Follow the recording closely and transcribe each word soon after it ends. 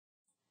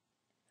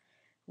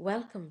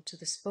Welcome to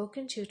the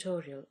spoken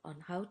tutorial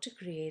on how to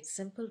create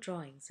simple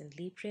drawings in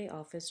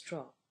LibreOffice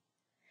Draw.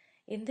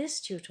 In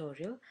this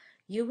tutorial,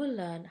 you will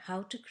learn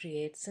how to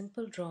create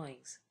simple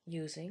drawings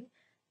using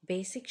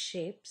basic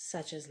shapes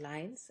such as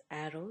lines,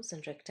 arrows,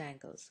 and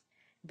rectangles,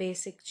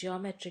 basic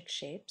geometric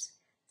shapes,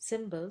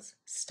 symbols,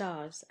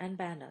 stars, and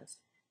banners.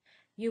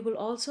 You will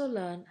also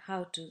learn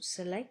how to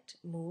select,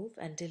 move,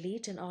 and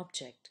delete an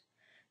object,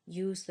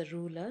 use the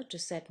ruler to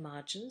set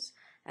margins,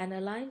 and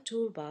align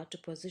toolbar to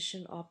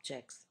position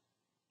objects.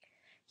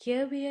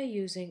 Here we are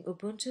using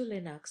Ubuntu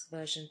Linux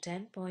version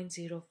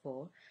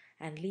 10.04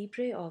 and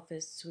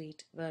LibreOffice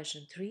Suite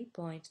version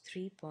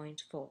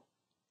 3.3.4.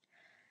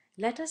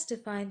 Let us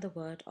define the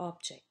word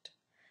object.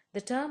 The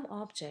term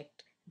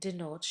object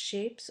denotes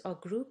shapes or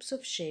groups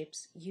of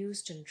shapes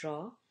used in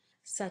Draw,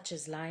 such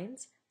as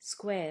lines,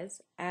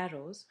 squares,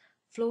 arrows,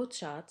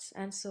 flowcharts,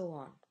 and so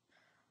on.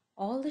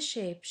 All the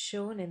shapes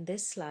shown in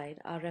this slide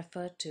are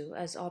referred to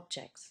as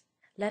objects.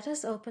 Let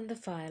us open the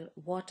file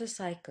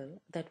watercycle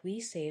that we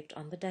saved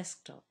on the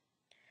desktop.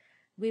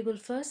 We will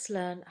first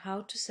learn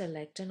how to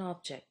select an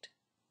object.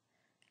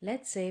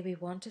 Let's say we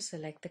want to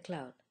select the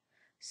cloud,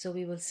 so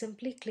we will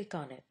simply click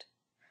on it.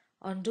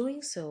 On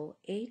doing so,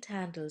 8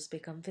 handles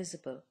become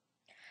visible.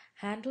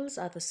 Handles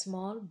are the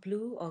small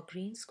blue or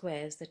green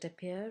squares that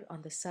appear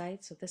on the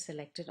sides of the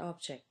selected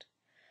object.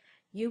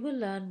 You will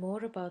learn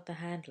more about the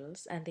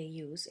handles and their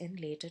use in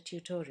later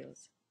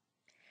tutorials.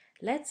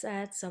 Let's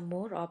add some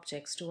more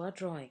objects to our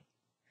drawing.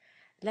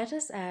 Let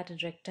us add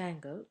a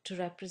rectangle to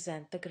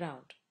represent the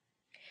ground.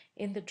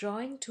 In the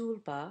drawing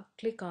toolbar,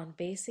 click on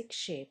Basic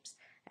Shapes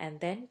and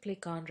then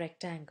click on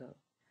Rectangle.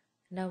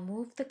 Now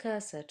move the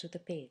cursor to the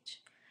page.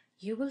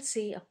 You will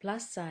see a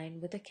plus sign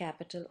with a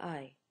capital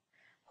I.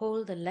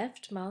 Hold the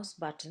left mouse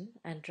button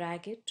and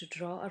drag it to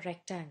draw a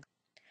rectangle.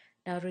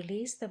 Now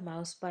release the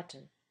mouse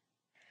button.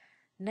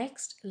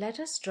 Next, let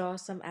us draw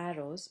some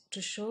arrows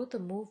to show the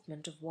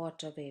movement of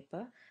water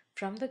vapor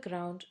from the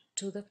ground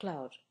to the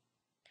cloud.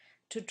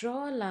 To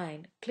draw a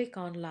line, click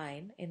on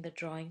Line in the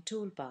drawing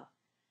toolbar.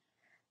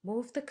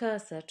 Move the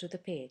cursor to the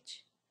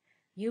page.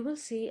 You will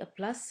see a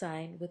plus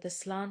sign with a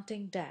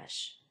slanting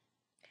dash.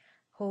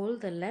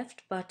 Hold the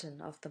left button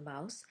of the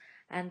mouse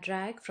and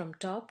drag from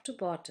top to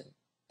bottom.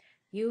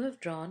 You have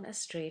drawn a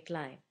straight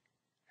line.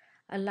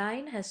 A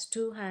line has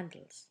 2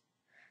 handles.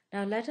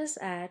 Now let us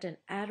add an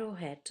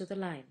arrowhead to the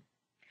line.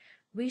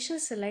 We shall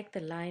select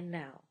the line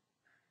now.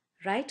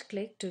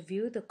 Right-click to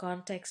view the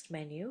context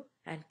menu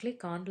and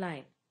click on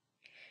Line.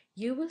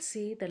 You will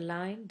see the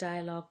Line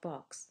dialog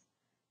box.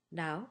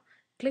 Now,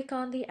 click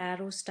on the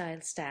Arrow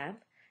Styles tab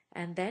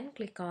and then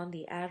click on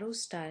the Arrow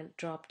Style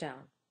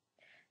drop-down.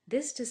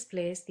 This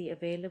displays the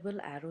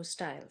available arrow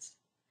styles.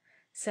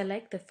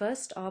 Select the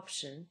first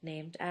option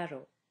named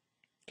Arrow.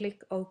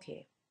 Click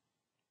OK.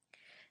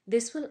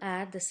 This will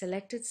add the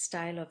selected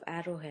style of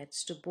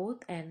arrowheads to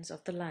both ends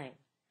of the line.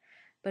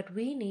 But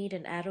we need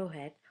an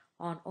arrowhead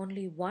on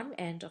only one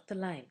end of the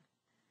line.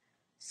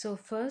 So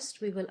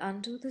first we will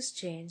undo this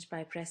change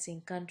by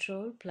pressing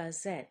Ctrl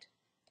plus Z.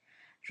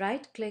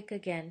 Right-click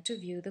again to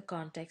view the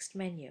context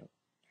menu.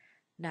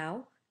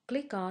 Now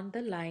click on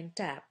the Line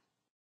tab.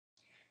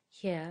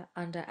 Here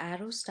under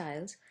Arrow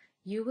Styles,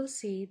 you will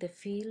see the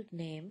field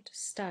named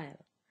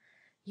Style.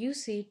 You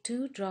see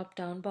 2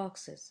 drop-down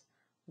boxes,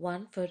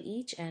 one for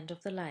each end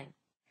of the line.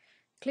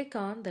 Click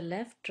on the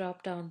left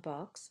drop-down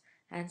box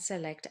and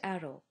select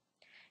Arrow.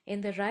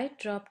 In the right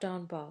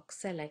drop-down box,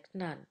 select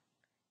None.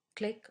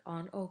 Click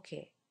on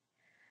OK.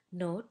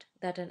 Note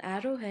that an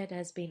arrowhead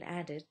has been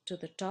added to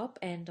the top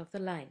end of the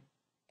line.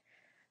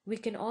 We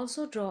can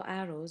also draw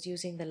arrows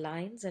using the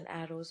Lines and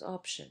Arrows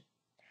option.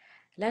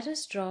 Let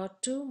us draw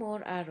 2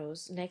 more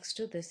arrows next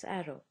to this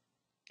arrow.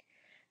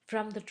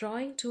 From the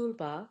drawing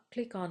toolbar,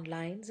 click on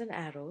Lines and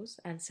Arrows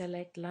and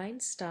select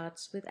Line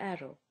Starts with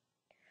Arrow.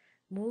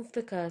 Move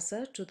the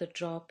cursor to the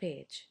Draw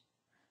page.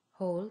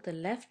 Hold the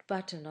left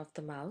button of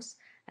the mouse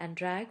and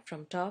drag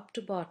from top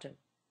to bottom.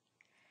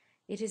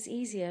 It is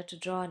easier to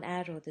draw an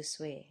arrow this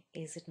way,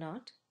 is it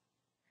not?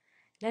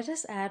 Let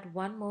us add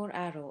one more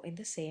arrow in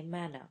the same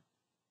manner.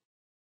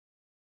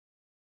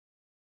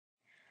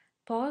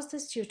 Pause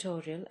this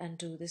tutorial and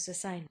do this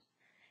assignment.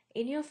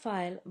 In your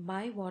file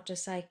My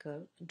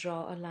Watercycle,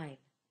 draw a line.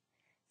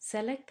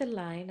 Select the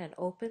line and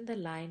open the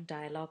Line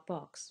dialog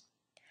box.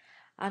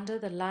 Under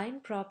the Line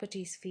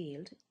Properties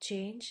field,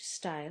 change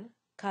Style,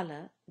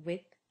 Color,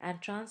 Width, and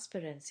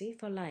Transparency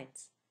for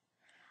lines.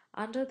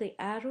 Under the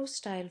Arrow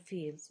Style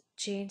fields,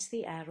 change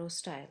the arrow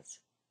styles.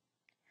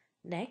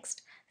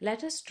 Next,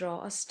 let us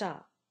draw a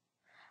star.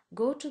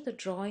 Go to the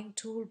Drawing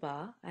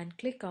toolbar and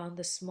click on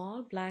the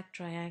small black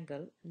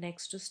triangle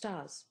next to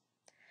stars.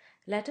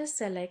 Let us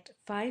select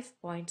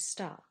 5-point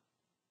star.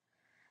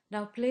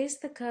 Now place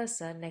the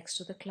cursor next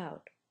to the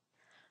cloud.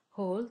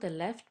 Hold the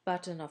left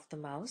button of the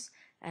mouse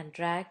and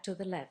drag to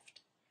the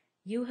left.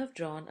 You have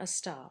drawn a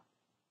star.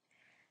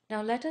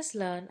 Now let us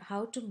learn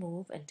how to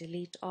move and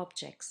delete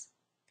objects.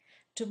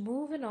 To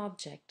move an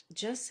object,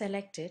 just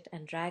select it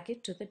and drag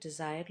it to the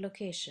desired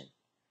location.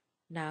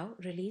 Now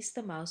release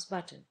the mouse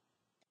button.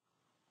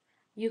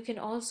 You can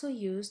also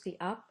use the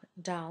up,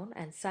 down,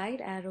 and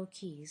side arrow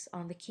keys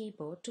on the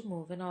keyboard to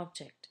move an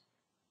object.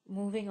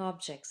 Moving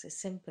objects is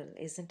simple,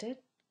 isn't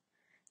it?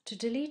 To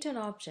delete an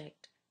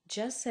object,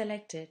 just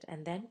select it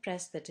and then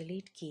press the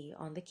delete key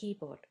on the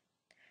keyboard.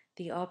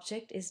 The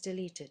object is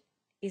deleted.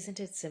 Isn't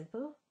it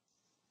simple?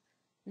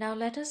 Now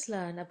let us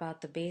learn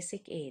about the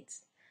basic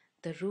aids,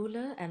 the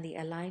ruler and the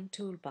align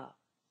toolbar.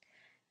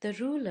 The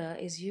ruler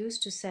is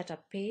used to set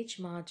up page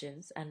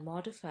margins and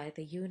modify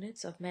the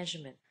units of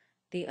measurement.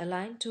 The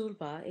align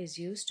toolbar is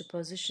used to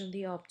position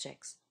the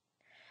objects.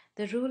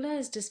 The ruler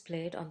is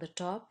displayed on the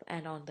top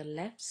and on the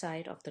left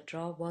side of the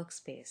draw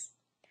workspace.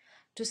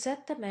 To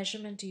set the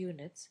measurement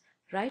units,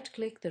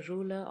 right-click the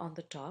ruler on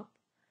the top.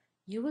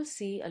 You will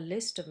see a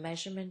list of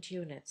measurement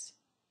units.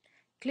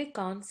 Click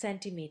on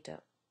centimeter.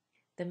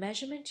 The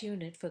measurement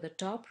unit for the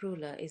top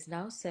ruler is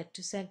now set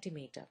to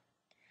centimeter.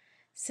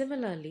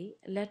 Similarly,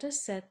 let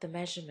us set the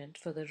measurement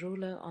for the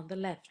ruler on the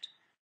left.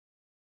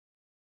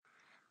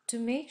 To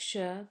make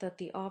sure that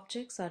the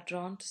objects are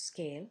drawn to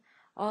scale,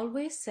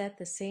 always set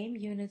the same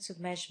units of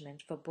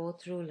measurement for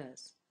both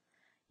rulers.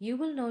 You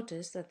will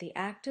notice that the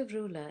active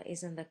ruler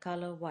is in the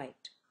color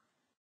white.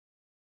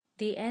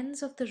 The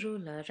ends of the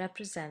ruler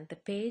represent the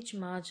page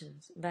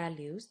margins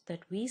values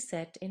that we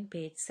set in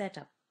page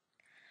setup.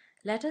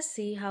 Let us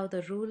see how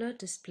the ruler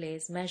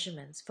displays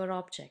measurements for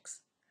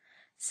objects.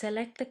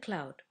 Select the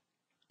cloud.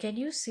 Can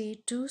you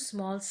see two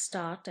small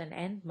start and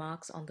end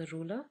marks on the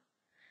ruler?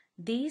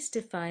 These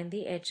define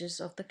the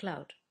edges of the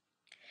cloud.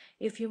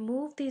 If you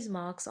move these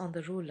marks on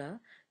the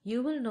ruler,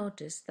 you will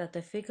notice that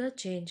the figure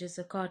changes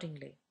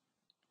accordingly.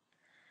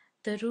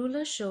 The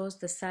ruler shows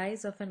the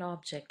size of an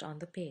object on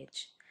the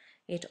page.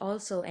 It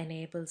also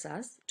enables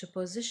us to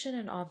position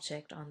an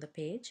object on the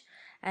page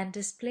and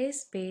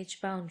displays page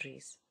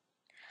boundaries.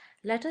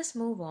 Let us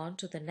move on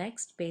to the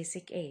next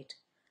basic aid,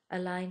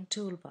 Align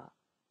Toolbar.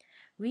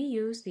 We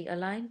use the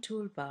Align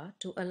toolbar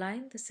to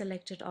align the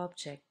selected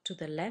object to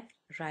the left,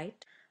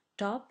 right,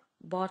 top,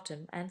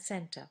 bottom, and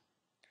center.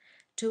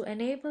 To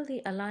enable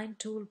the Align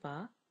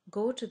toolbar,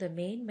 go to the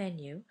main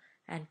menu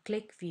and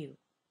click View.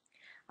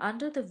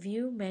 Under the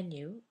View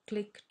menu,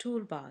 click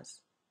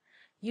Toolbars.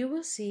 You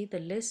will see the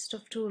list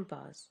of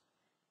toolbars.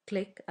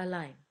 Click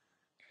Align.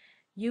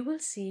 You will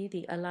see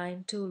the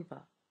Align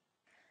toolbar.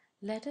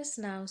 Let us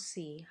now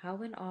see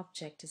how an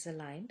object is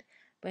aligned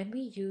when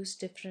we use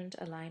different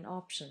align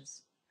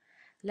options.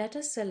 Let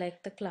us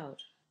select the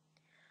cloud.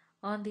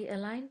 On the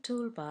Align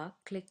toolbar,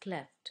 click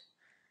Left.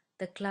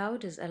 The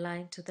cloud is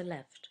aligned to the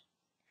left.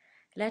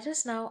 Let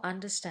us now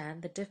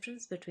understand the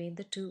difference between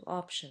the two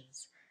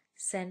options,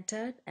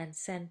 centered and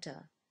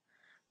center.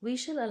 We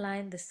shall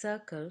align the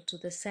circle to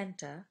the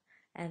center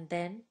and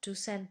then to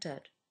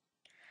centered.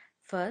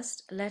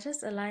 First, let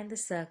us align the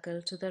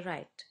circle to the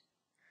right.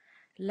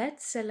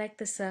 Let's select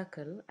the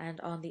circle and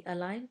on the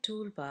Align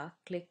toolbar,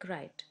 click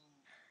Right.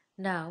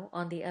 Now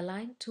on the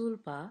Align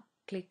toolbar,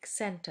 click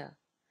Center.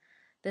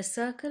 The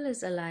circle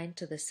is aligned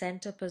to the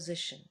center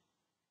position.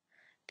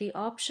 The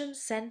option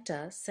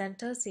Center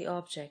centers the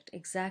object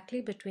exactly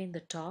between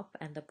the top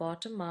and the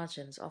bottom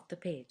margins of the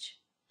page.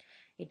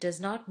 It does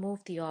not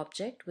move the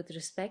object with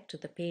respect to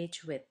the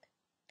page width.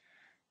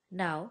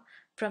 Now,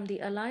 from the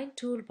Align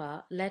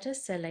toolbar, let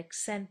us select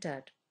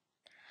Centered.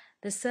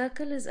 The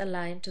circle is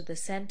aligned to the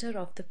center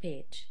of the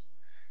page.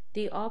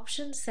 The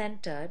option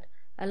Centered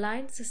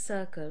aligns the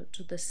circle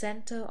to the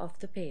center of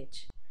the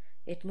page.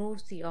 It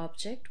moves the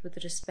object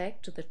with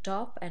respect to the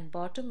top and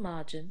bottom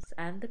margins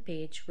and the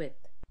page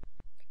width.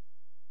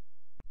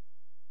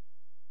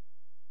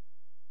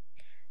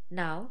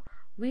 Now,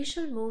 we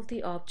shall move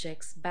the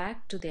objects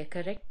back to their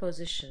correct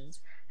positions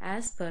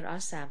as per our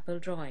sample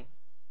drawing.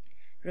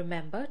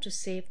 Remember to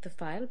save the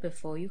file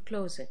before you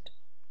close it.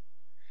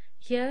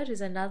 Here is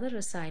another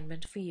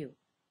assignment for you.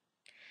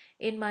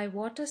 In my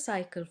water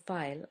cycle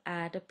file,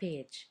 add a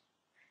page.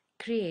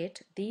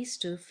 Create these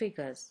two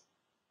figures.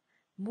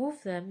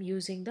 Move them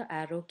using the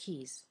arrow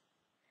keys.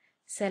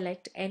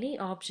 Select any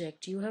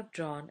object you have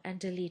drawn and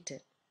delete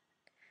it.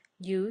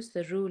 Use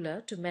the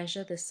ruler to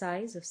measure the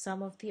size of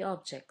some of the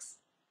objects.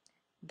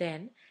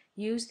 Then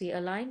use the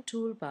Align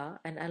toolbar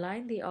and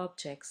align the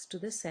objects to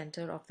the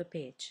center of the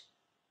page.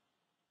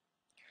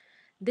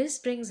 This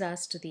brings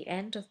us to the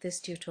end of this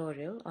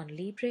tutorial on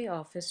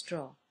LibreOffice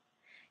Draw.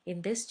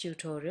 In this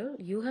tutorial,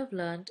 you have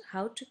learned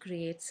how to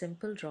create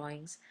simple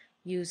drawings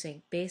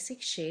using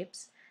basic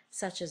shapes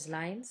such as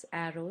lines,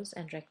 arrows,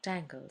 and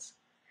rectangles,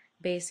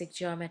 basic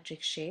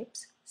geometric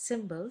shapes,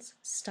 symbols,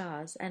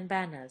 stars, and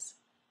banners.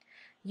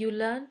 You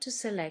learned to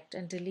select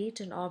and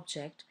delete an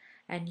object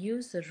and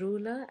use the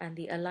ruler and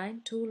the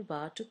Align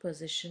toolbar to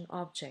position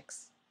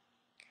objects.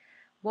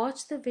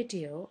 Watch the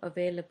video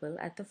available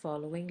at the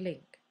following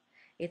link.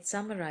 It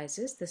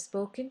summarizes the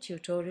spoken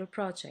tutorial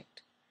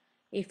project.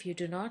 If you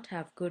do not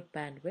have good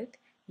bandwidth,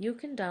 you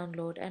can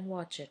download and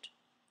watch it.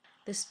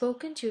 The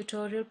Spoken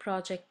Tutorial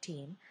Project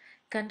team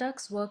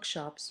conducts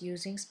workshops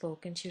using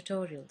spoken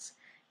tutorials,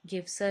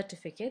 gives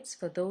certificates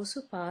for those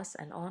who pass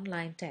an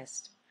online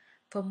test,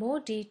 For more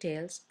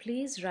details,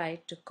 please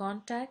write to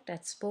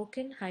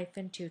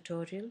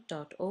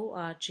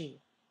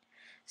contact@spoken-tutorial.org.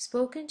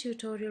 Spoken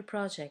Tutorial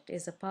project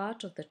is a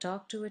part of the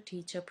Talk to a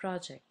Teacher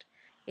project.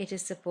 It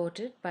is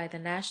supported by the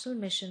National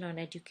Mission on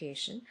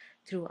Education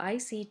through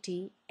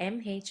ICT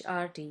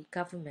MHRD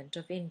Government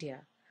of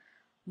India.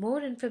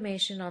 More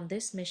information on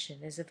this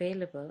mission is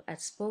available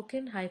at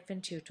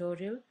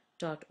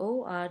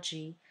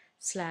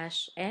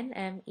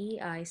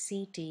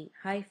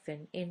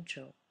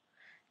spoken-tutorial.org/nmeict-intro.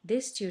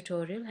 This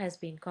tutorial has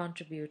been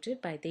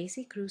contributed by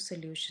Desi Crew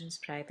Solutions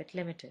Private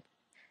Limited.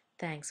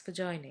 Thanks for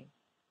joining.